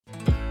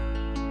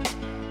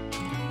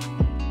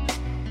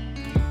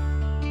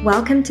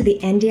Welcome to the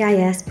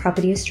NDIS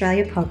Property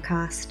Australia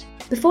podcast.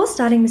 Before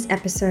starting this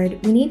episode,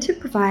 we need to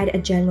provide a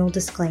general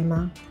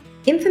disclaimer.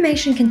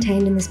 Information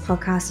contained in this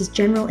podcast is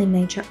general in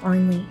nature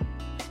only.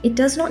 It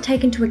does not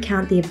take into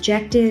account the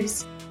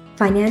objectives,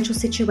 financial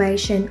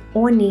situation,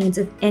 or needs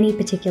of any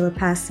particular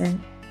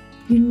person.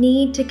 You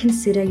need to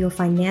consider your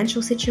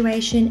financial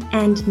situation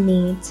and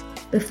needs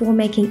before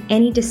making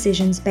any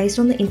decisions based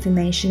on the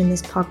information in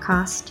this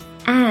podcast.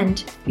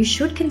 And you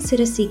should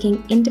consider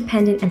seeking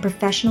independent and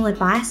professional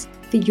advice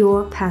for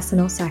your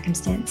personal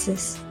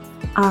circumstances.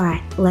 All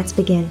right, let's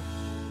begin.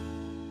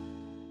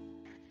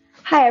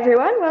 Hi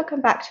everyone, welcome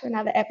back to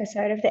another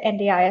episode of the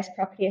NDIS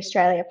Property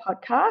Australia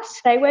podcast.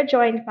 Today we're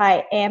joined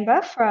by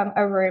Amber from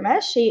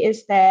ARUMA. She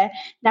is their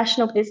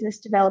National Business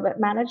Development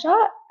Manager.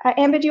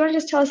 Amber, do you want to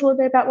just tell us a little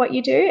bit about what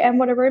you do and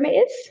what ARUMA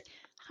is?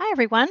 Hi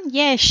everyone.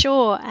 Yeah,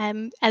 sure.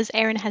 As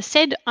Erin has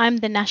said, I'm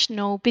the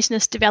National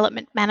Business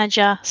Development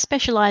Manager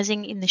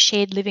specialising in the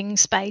shared living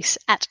space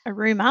at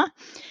ARUMA.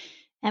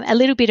 A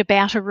little bit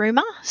about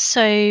ARUMA.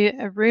 So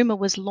ARUMA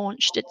was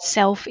launched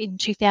itself in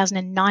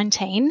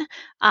 2019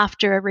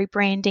 after a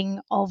rebranding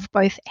of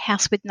both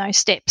House with No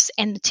Steps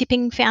and the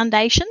Tipping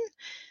Foundation.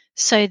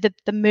 So the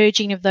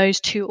merging of those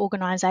two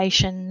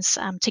organisations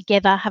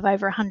together have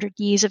over 100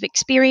 years of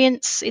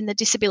experience in the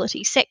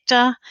disability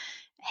sector.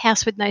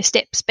 House with No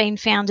Steps being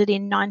founded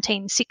in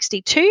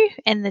 1962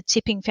 and the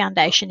Tipping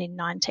Foundation in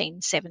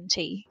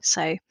 1970.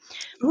 So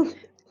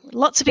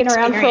lots of experience.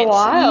 Been around for a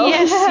while.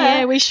 Yes,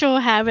 yeah, we sure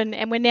have.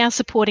 And we're now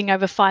supporting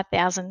over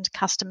 5,000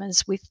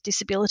 customers with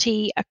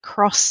disability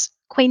across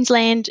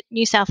Queensland,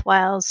 New South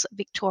Wales,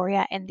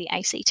 Victoria and the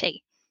ACT.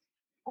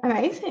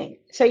 Amazing.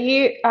 So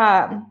you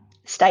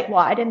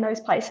statewide in those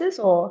places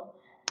or?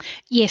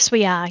 Yes,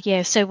 we are.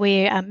 Yeah, so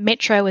we're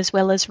metro as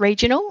well as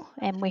regional,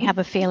 and we have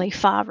a fairly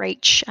far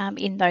reach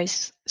in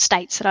those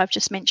states that I've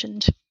just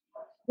mentioned.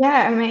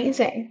 Yeah,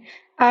 amazing.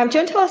 Do you want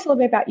to tell us a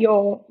little bit about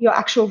your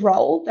actual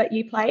role that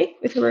you play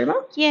with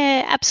ARUMA?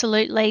 Yeah,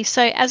 absolutely.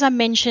 So as I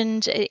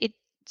mentioned, it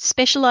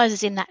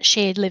specialises in that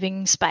shared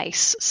living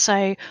space.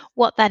 So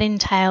what that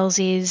entails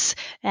is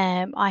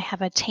I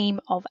have a team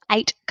of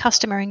 8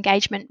 customer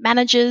engagement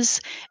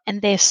managers,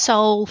 and their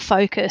sole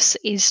focus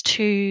is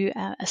to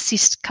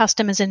assist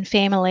customers and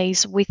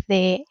families with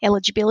their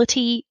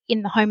eligibility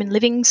in the home and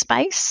living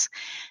space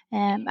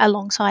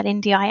alongside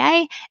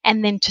NDIA,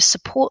 and then to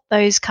support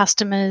those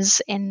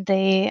customers and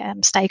their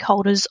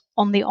stakeholders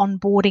on the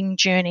onboarding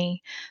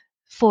journey.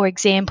 For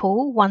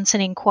example, once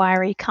an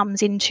inquiry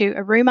comes into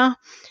ARUMA,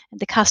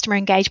 the customer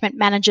engagement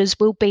managers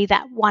will be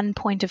that one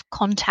point of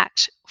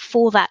contact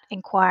for that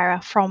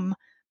inquirer from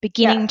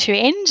beginning to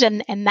end,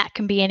 and that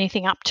can be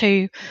anything up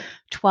to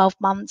 12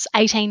 months,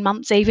 18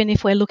 months even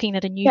if we're looking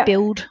at a new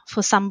build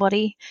for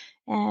somebody,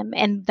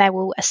 and they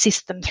will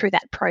assist them through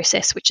that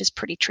process, which is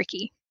pretty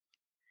tricky.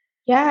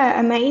 Yeah,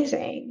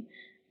 amazing.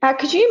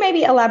 Could you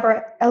maybe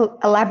elaborate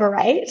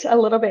a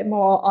little bit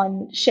more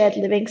on shared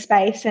living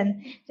space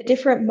and the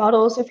different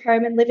models of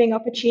home and living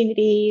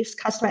opportunities,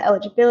 customer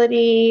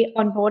eligibility,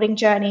 onboarding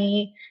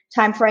journey,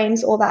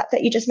 timeframes, all that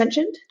you just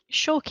mentioned?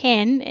 Sure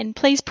can, and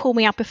please pull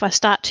me up if I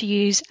start to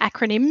use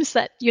acronyms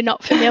that you're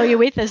not familiar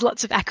with. There's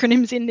lots of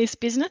acronyms in this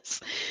business.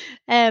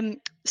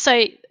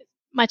 So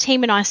my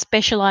team and I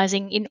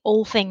specialising in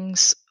all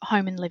things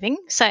home and living.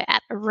 So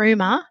at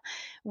ARUMA,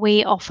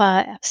 we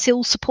offer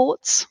SIL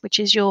supports, which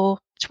is your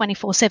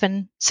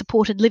 24/7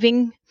 supported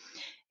living.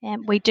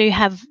 We do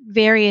have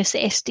various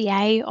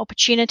SDA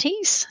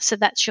opportunities. So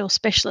that's your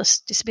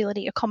specialist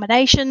disability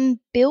accommodation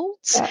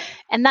builds.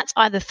 And that's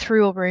either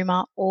through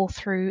ARUMA or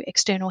through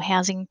external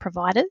housing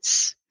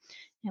providers.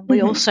 And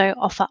we also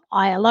offer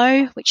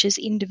ILO, which is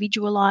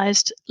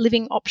individualised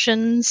living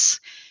options,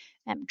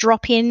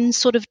 drop-in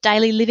sort of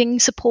daily living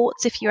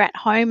supports if you're at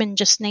home and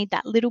just need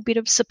that little bit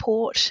of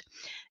support.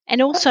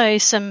 And also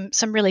some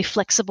really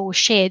flexible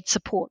shared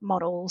support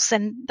models.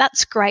 And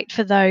that's great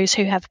for those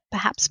who have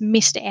perhaps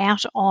missed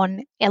out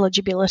on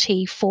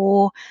eligibility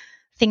for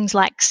things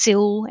like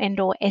SIL and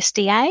or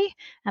SDA,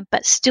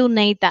 but still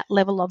need that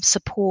level of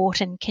support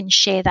and can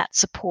share that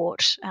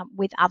support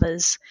with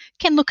others.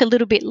 Can look a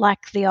little bit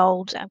like the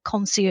old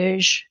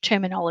concierge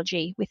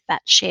terminology with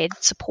that shared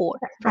support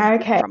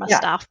from a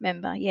staff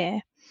member. Yeah.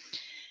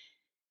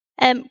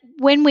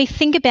 When we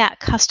think about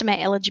customer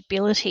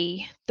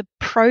eligibility, the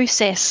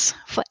process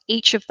for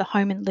each of the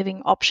home and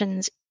living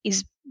options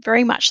is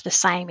very much the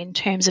same in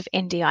terms of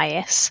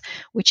NDIS,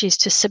 which is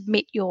to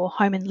submit your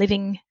home and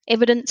living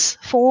evidence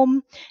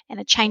form and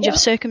a change of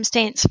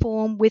circumstance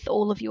form with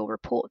all of your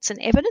reports and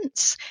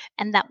evidence,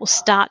 and that will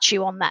start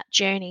you on that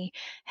journey.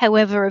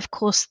 However, of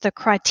course, the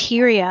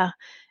criteria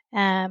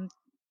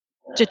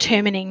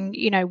determining,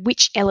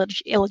 which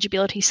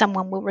eligibility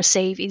someone will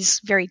receive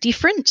is very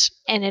different,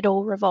 and it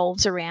all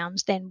revolves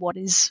around then what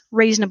is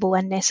reasonable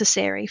and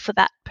necessary for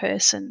that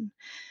person.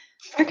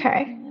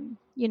 Okay.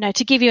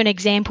 To give you an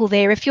example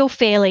there, if you're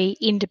fairly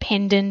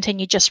independent and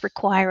you just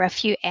require a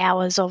few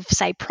hours of,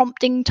 say,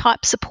 prompting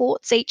type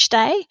supports each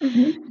day,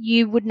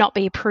 you would not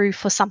be approved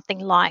for something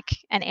like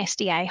an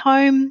SDA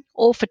home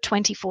or for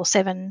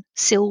 24/7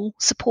 SIL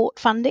support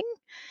funding.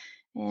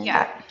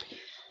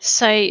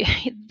 So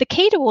the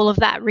key to all of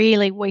that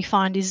really we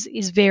find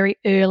is very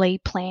early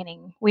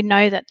planning. We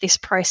know that this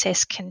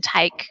process can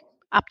take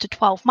up to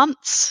 12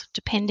 months,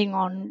 depending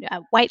on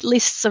wait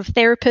lists of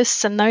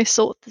therapists and those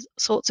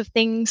sorts of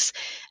things.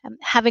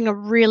 Having a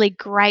really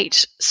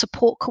great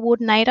support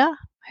coordinator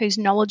who's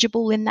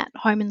knowledgeable in that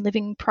home and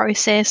living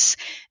process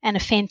and a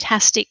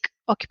fantastic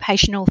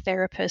occupational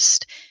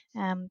therapist.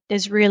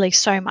 There's really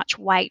so much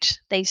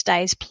weight these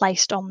days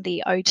placed on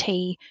the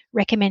OT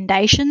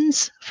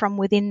recommendations from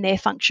within their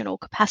functional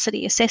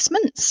capacity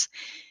assessments.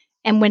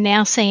 And we're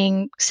now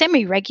seeing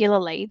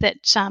semi-regularly that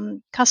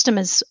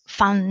customers'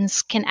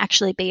 funds can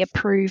actually be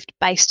approved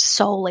based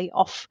solely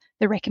off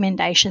the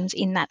recommendations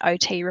in that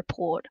OT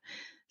report.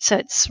 So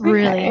it's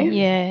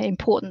really,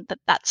 important that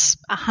that's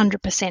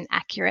 100%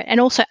 accurate and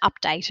also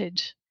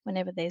updated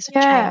whenever there's a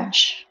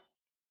change.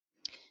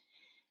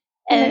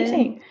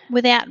 Amazing.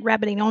 Without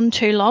rabbiting on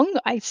too long,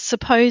 I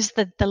suppose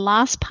that the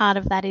last part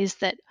of that is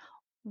that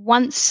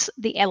once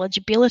the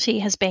eligibility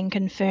has been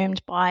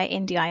confirmed by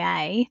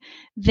NDIA,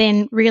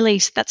 then really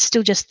that's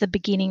still just the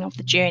beginning of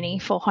the journey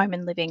for home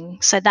and living.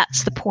 So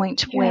that's the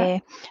point where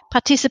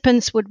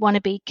participants would want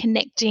to be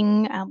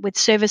connecting with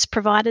service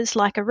providers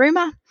like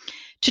ARUMA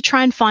to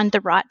try and find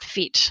the right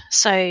fit.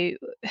 So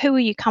who are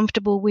you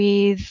comfortable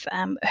with?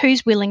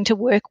 Who's willing to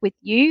work with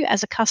you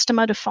as a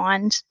customer to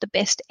find the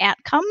best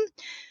outcome?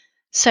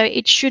 So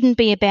it shouldn't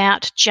be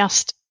about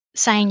just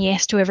saying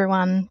yes to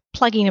everyone,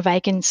 plugging a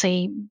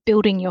vacancy,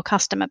 building your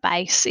customer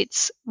base.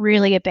 It's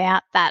really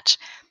about that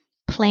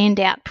planned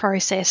out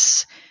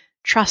process,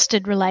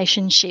 trusted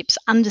relationships,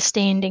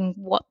 understanding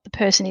what the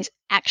person is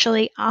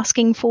actually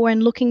asking for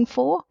and looking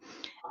for.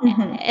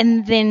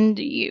 And then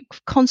you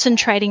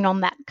concentrating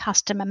on that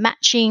customer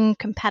matching,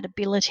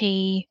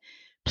 compatibility,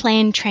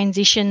 planned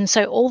transition.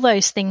 So all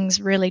those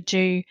things really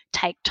do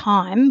take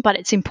time, but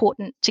it's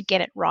important to get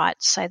it right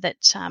so that,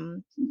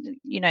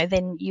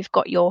 then you've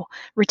got your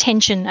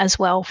retention as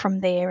well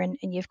from there and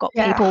you've got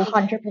people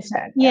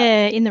 100%.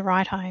 in the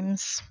right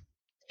homes.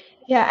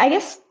 Yeah, I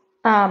guess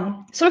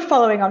sort of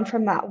following on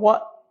from that,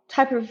 what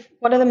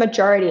are the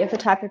majority of the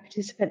type of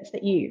participants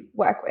that you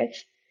work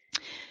with?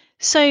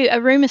 So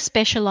ARUMA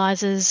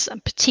specialises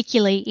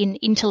particularly in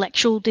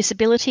intellectual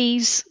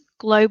disabilities,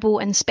 global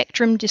and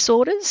spectrum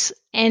disorders,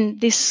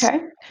 and this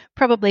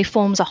probably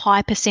forms a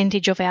high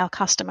percentage of our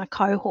customer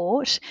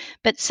cohort.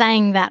 But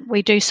saying that,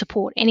 we do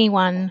support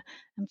anyone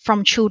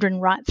from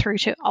children right through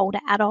to older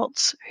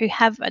adults who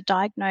have a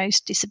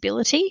diagnosed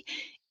disability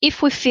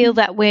if we feel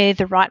that we're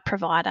the right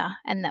provider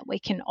and that we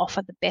can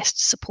offer the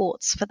best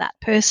supports for that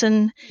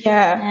person.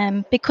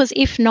 Because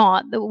if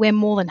not, we're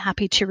more than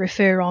happy to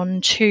refer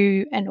on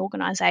to an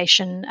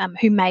organisation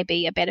who may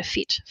be a better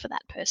fit for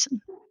that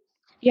person.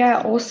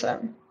 Yeah,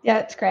 awesome. Yeah,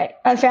 that's great.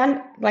 I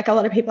found like a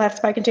lot of people I've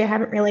spoken to they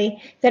don't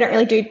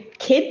really do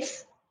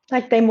kids.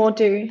 Like they more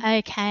do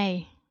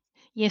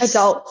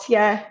adults.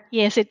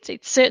 Yes,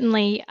 it's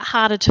certainly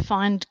harder to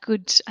find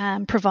good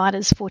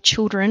providers for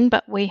children,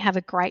 but we have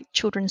a great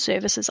children's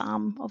services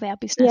arm of our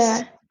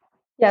business.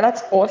 Yeah,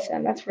 that's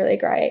awesome. That's really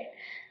great.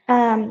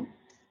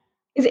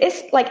 Is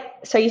it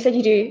so you said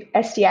you do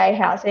SDA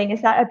housing.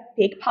 Is that a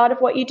big part of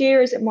what you do,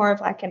 or is it more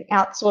of like an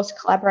outsourced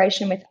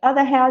collaboration with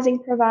other housing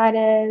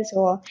providers,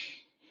 or?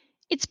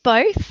 It's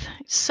both.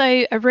 So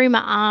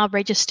ARUMA are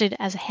registered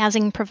as a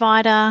housing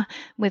provider.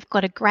 We've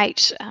got a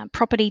great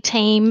property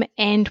team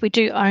and we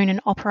do own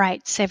and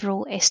operate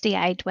several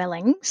SDA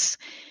dwellings.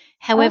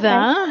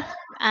 However,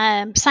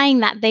 saying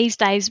that, these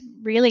days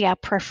really our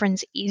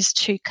preference is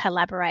to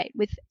collaborate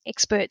with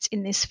experts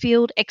in this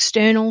field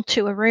external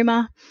to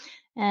ARUMA,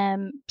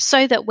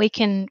 so that we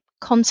can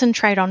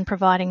concentrate on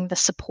providing the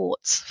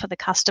supports for the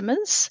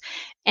customers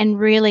and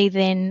really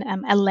then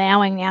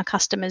allowing our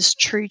customers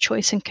true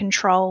choice and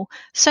control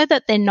so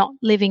that they're not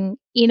living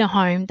in a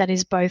home that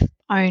is both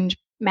owned,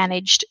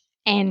 managed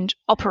and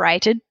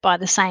operated by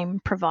the same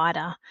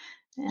provider.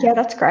 Yeah,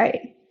 that's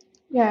great.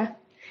 Yeah.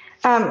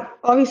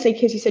 Obviously,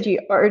 because you said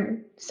you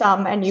own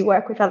some and you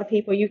work with other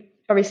people, you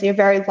obviously a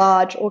very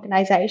large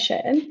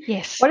organisation.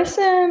 Yes. What are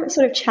some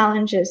sort of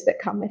challenges that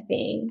come with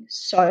being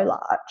so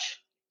large?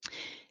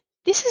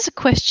 This is a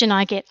question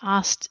I get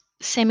asked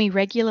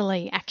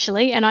semi-regularly,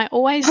 actually, and I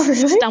always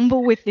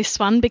stumble with this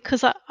one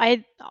because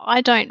I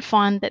don't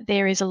find that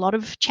there is a lot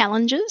of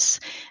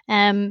challenges.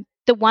 The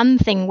one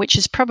thing which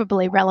is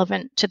probably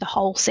relevant to the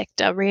whole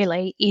sector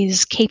really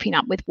is keeping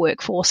up with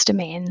workforce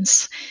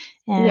demands.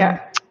 We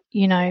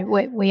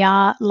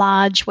are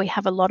large, we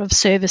have a lot of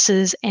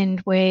services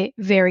and we're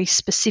very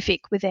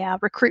specific with our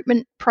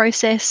recruitment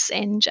process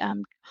and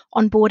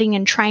onboarding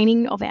and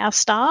training of our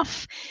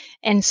staff.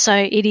 And so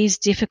it is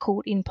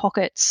difficult in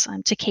pockets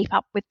to keep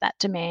up with that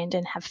demand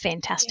and have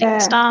fantastic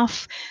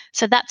staff.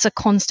 So that's a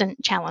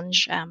constant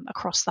challenge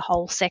across the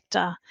whole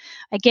sector.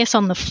 I guess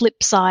on the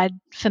flip side,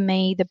 for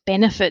me, the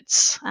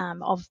benefits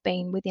of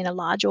being within a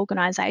large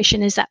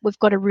organisation is that we've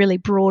got a really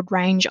broad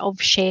range of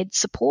shared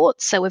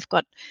support. So we've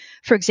got,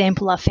 for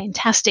example, a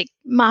fantastic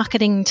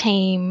marketing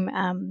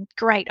team,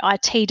 great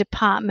IT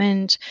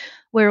department.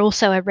 We're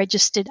also a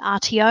registered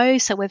RTO,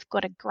 so we've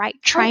got a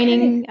great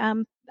training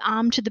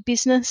arm to the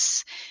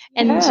business.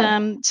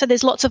 And so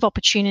there's lots of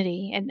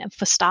opportunity and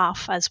for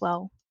staff as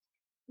well.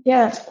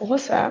 Yeah, that's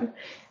awesome.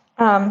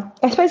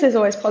 I suppose there's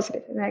always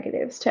positives and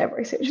negatives to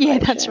every situation. Yeah,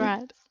 that's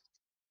right.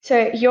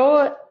 So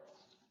you're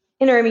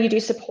in ARUMA, you do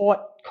support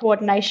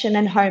coordination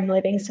and home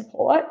living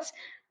supports.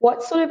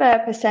 What's sort of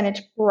a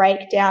percentage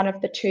breakdown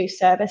of the two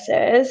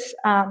services?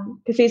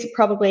 Because these are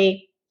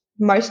probably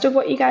most of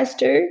what you guys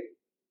do.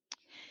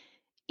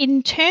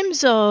 In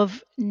terms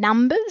of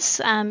numbers,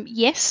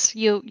 yes,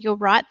 you're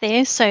right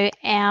there. So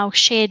our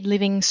shared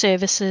living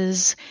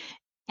services,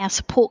 our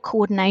support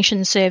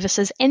coordination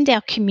services, and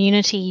our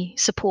community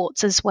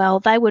supports as well,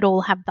 they would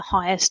all have the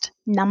highest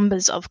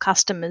numbers of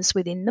customers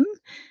within them.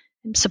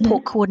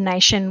 Support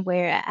coordination,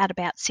 we're at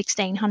about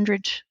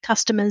 1,600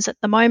 customers at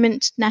the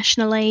moment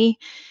nationally,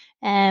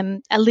 a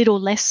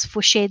little less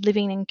for shared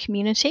living and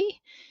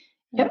community.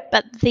 Yep.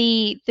 But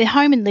the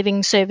home and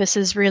living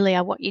services really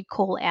are what you'd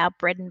call our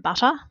bread and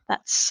butter.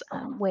 That's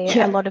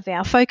where a lot of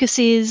our focus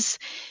is.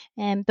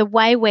 And the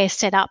way we're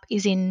set up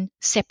is in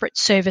separate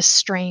service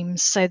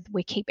streams, so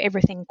we keep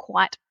everything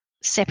quite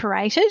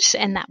separated,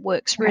 and that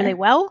works really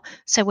well.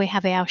 So we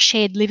have our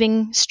shared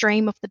living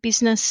stream of the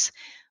business.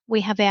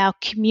 We have our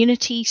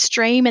community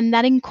stream, and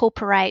that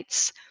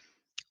incorporates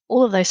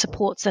all of those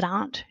supports that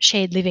aren't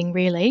shared living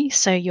really.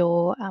 So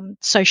your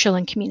social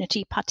and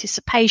community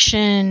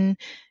participation,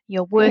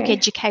 your work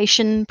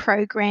education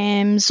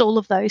programs, all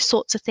of those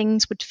sorts of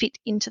things would fit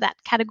into that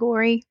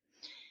category.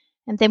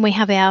 And then we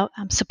have our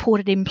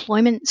supported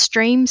employment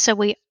stream. So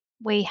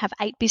we have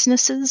 8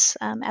 businesses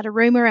at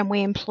ARUMA, and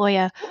we employ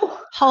a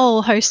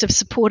whole host of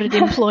supported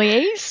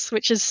employees,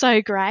 which is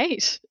so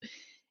great.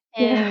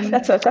 Yeah,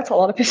 that's a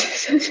lot of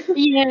businesses.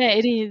 Yeah,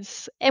 it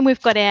is. And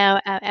we've got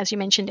our, as you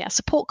mentioned, our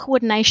support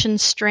coordination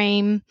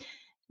stream.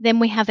 Then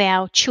we have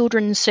our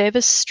children's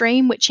service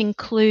stream, which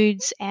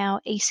includes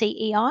our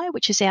ECEI,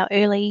 which is our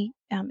early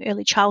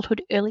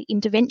childhood, early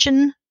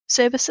intervention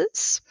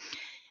services.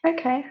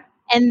 Okay.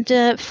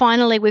 And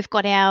finally, we've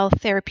got our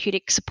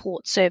therapeutic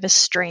support service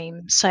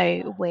stream,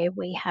 so where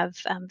we have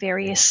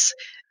various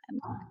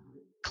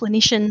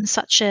clinicians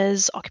such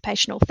as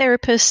occupational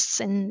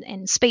therapists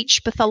and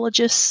speech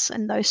pathologists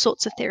and those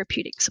sorts of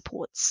therapeutic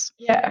supports.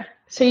 Yeah.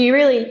 So you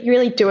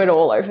really do it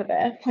all over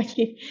there. Like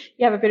you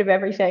have a bit of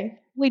everything.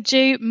 We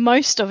do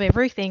most of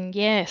everything.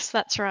 Yes,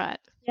 that's right.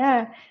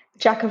 Yeah.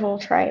 Jack of all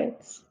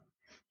trades.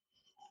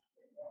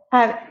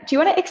 Do you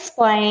want to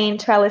explain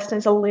to our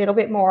listeners a little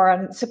bit more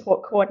on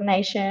support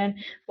coordination,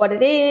 what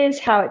it is,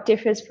 how it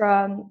differs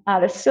from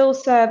the SIL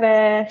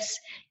service,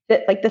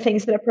 that like the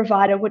things that a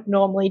provider would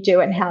normally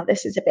do, and how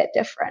this is a bit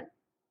different?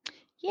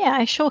 Yeah,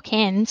 I sure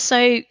can.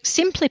 So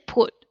simply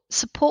put,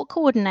 support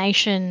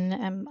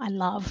coordination, I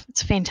love.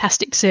 It's a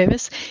fantastic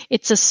service.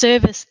 It's a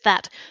service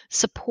that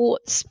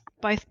supports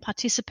both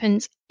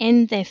participants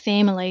and their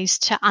families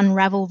to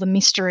unravel the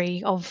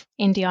mystery of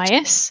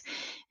NDIS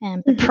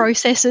and the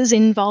processes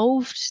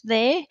involved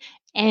there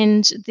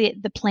and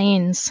the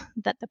plans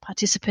that the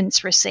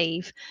participants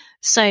receive.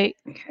 So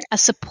a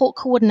support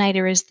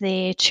coordinator is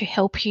there to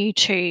help you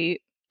to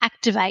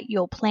activate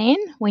your plan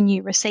when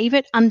you receive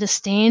it,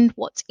 understand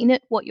what's in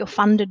it, what you're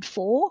funded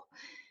for,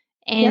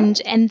 and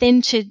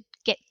then to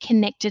get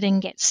connected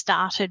and get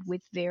started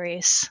with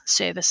various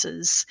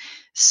services.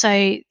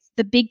 So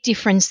the big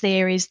difference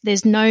there is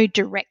there's no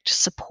direct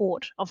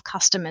support of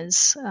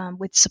customers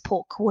with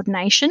support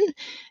coordination.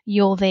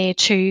 You're there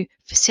to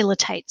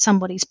facilitate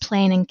somebody's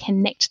plan and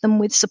connect them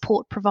with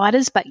support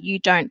providers, but you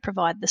don't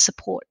provide the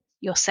support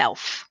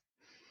yourself.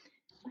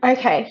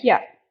 Okay,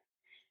 yeah.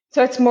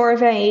 So it's more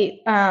of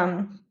a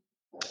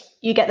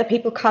you get the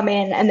people come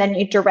in and then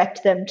you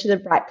direct them to the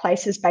right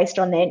places based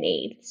on their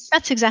needs.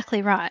 That's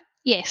exactly right.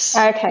 Yes.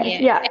 Okay.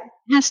 Yeah. It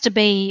has to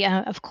be,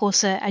 of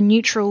course, a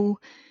neutral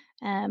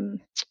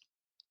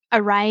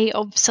array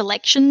of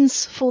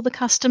selections for the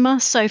customer.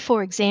 So,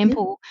 for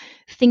example,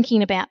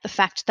 thinking about the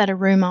fact that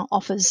ARUMA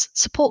offers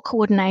support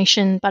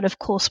coordination, but of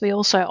course we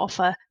also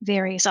offer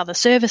various other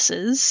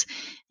services,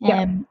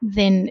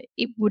 then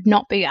it would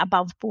not be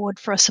above board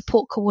for a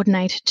support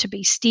coordinator to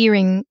be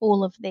steering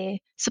all of their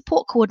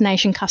support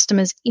coordination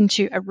customers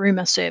into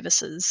ARUMA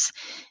services.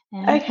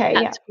 That's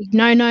a big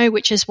no-no,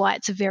 which is why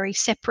it's a very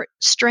separate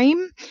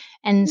stream.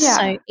 And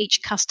so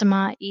each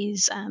customer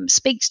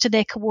speaks to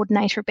their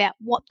coordinator about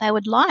what they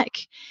would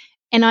like.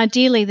 And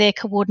ideally, their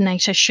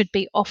coordinator should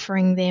be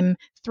offering them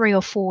 3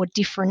 or 4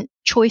 different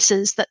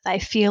choices that they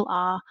feel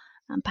are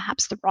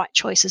perhaps the right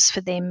choices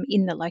for them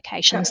in the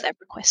locations they've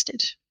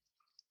requested.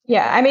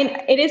 Yeah, I mean,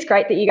 it is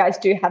great that you guys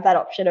do have that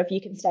option of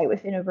you can stay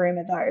within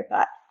ARUMA though,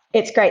 but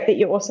it's great that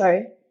you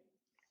also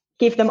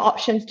give them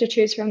options to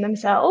choose from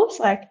themselves.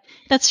 Like,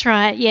 that's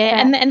right, yeah.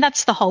 And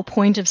that's the whole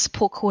point of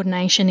support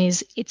coordination,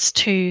 is it's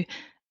to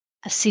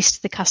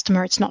assist the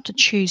customer. It's not to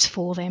choose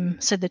for them.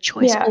 So the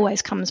choice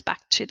always comes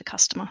back to the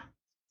customer.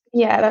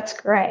 Yeah, that's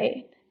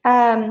great.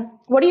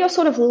 What are your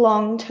sort of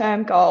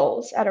long-term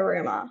goals at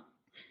ARUMA?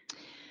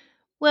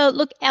 Well,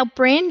 look, our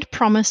brand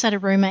promise at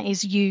ARUMA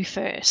is you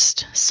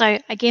first. So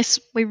I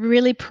guess we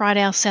really pride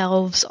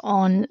ourselves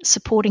on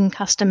supporting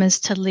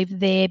customers to live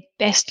their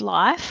best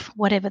life,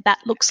 whatever that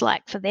looks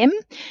like for them.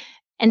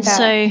 And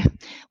so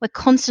we're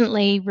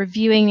constantly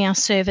reviewing our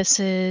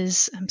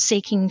services,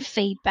 seeking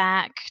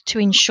feedback to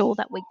ensure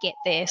that we get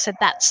there. So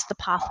that's the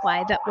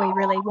pathway that we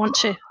really want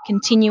to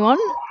continue on.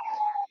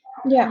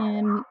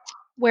 Yeah.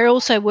 We're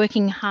also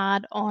working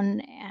hard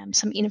on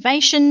some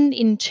innovation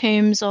in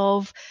terms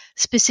of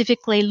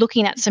specifically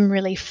looking at some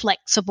really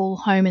flexible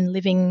home and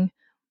living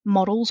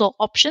models or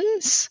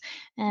options.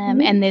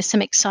 And there's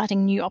some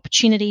exciting new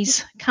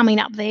opportunities coming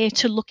up there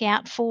to look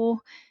out for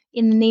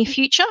in the near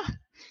future.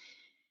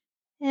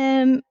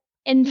 And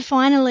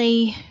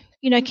finally,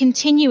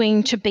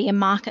 continuing to be a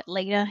market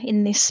leader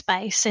in this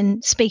space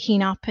and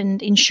speaking up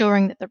and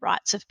ensuring that the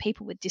rights of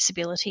people with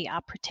disability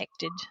are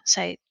protected.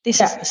 So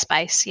this is the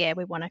space,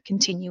 we want to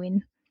continue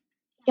in.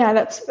 Yeah,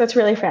 that's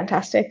really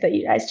fantastic that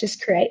you guys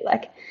just create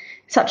like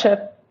such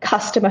a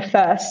customer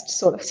first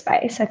sort of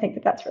space. I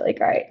think that's really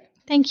great.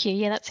 Thank you.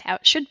 Yeah, that's how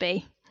it should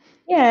be.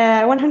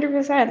 Yeah,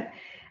 100%.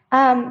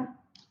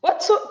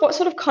 What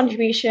sort of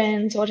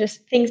contributions or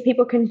just things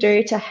people can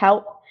do to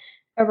help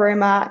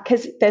ARUMA?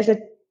 Because there's a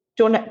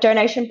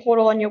donation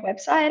portal on your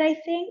website, I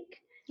think.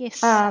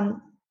 Yes.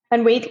 And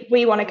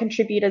we want to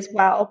contribute as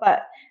well.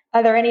 But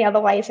are there any other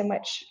ways in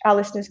which our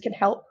listeners can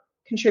help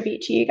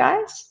contribute to you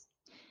guys?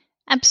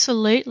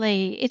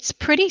 Absolutely. It's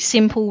pretty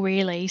simple,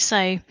 really.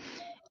 So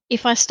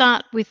if I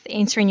start with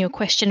answering your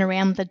question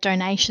around the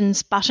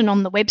donations button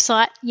on the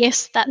website,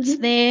 yes, that's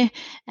there.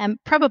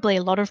 Probably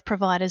a lot of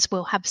providers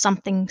will have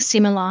something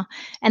similar.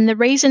 And the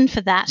reason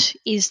for that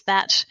is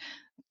that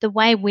the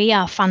way we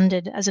are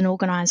funded as an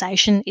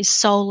organisation is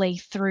solely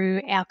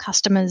through our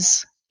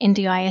customers'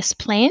 NDIS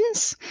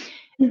plans.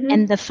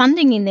 And the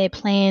funding in their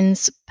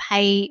plans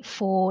pay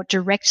for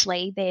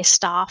directly their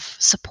staff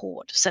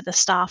support. So the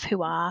staff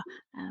who are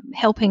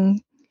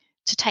helping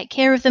to take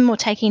care of them or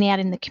taking out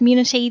in the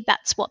community,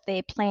 that's what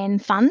their plan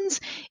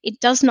funds. It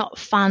does not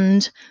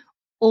fund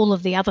all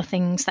of the other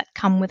things that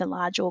come with a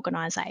large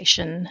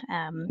organisation.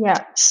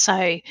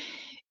 So,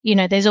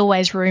 there's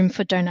always room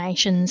for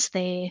donations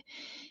there.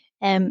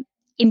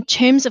 In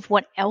terms of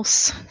what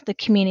else the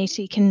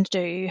community can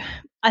do,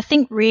 I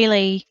think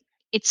really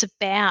it's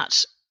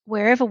about,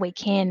 wherever we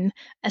can,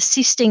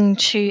 assisting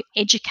to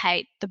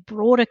educate the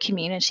broader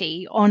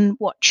community on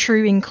what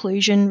true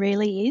inclusion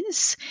really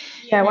is.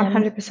 Yeah,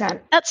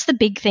 100%. That's the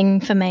big thing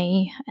for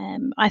me.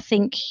 I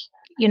think,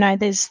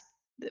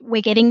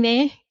 we're getting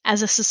there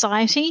as a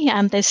society.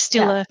 There's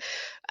still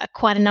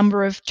quite a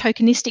number of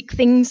tokenistic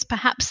things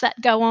perhaps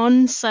that go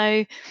on.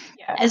 So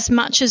as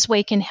much as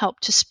we can help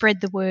to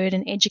spread the word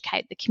and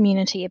educate the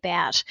community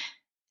about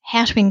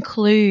how to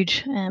include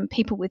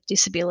people with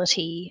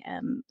disability,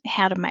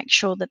 how to make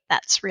sure that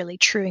that's really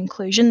true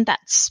inclusion,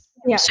 that's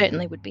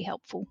certainly would be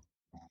helpful.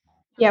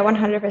 Yeah,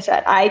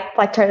 100%.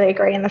 I totally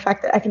agree in the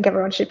fact that I think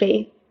everyone should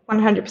be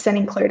 100%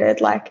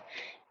 included. Like,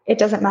 it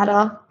doesn't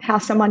matter how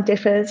someone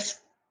differs.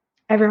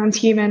 Everyone's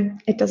human.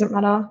 It doesn't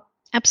matter.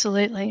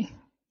 Absolutely.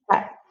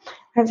 All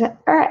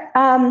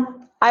right.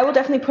 I will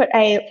definitely put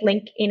a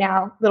link in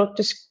our little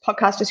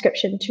podcast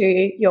description to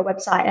your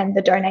website and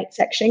the donate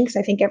section, because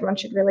I think everyone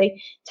should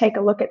really take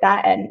a look at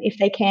that, and if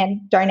they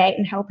can, donate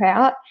and help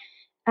out.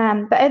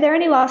 But are there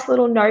any last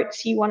little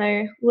notes you want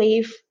to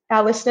leave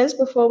our listeners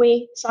before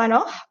we sign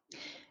off?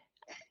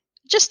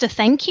 Just a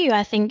thank you,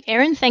 I think.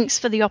 Erin, thanks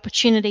for the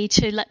opportunity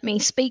to let me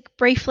speak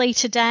briefly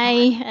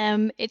today.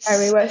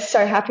 We were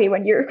so happy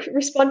when you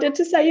responded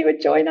to say you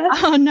would join us.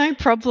 Oh, no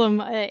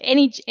problem.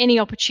 Any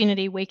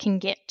opportunity we can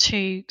get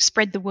to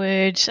spread the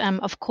word,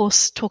 of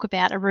course, talk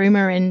about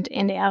ARUMA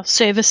and our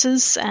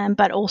services,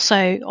 but also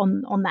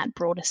on that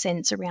broader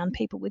sense around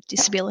people with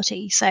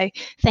disability. So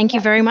thank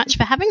you very much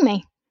for having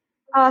me.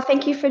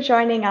 Thank you for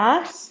joining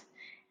us,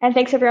 and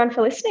thanks everyone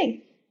for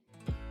listening.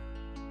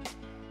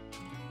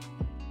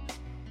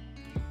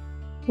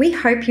 We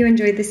hope you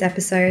enjoyed this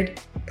episode.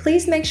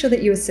 Please make sure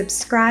that you are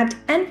subscribed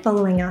and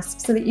following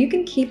us so that you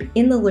can keep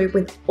in the loop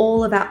with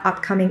all of our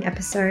upcoming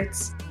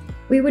episodes.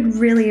 We would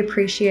really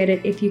appreciate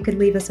it if you could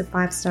leave us a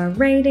 5-star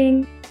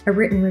rating, a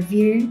written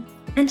review,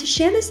 and to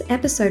share this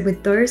episode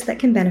with those that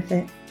can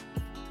benefit.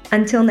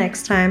 Until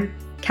next time,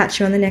 catch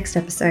you on the next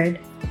episode.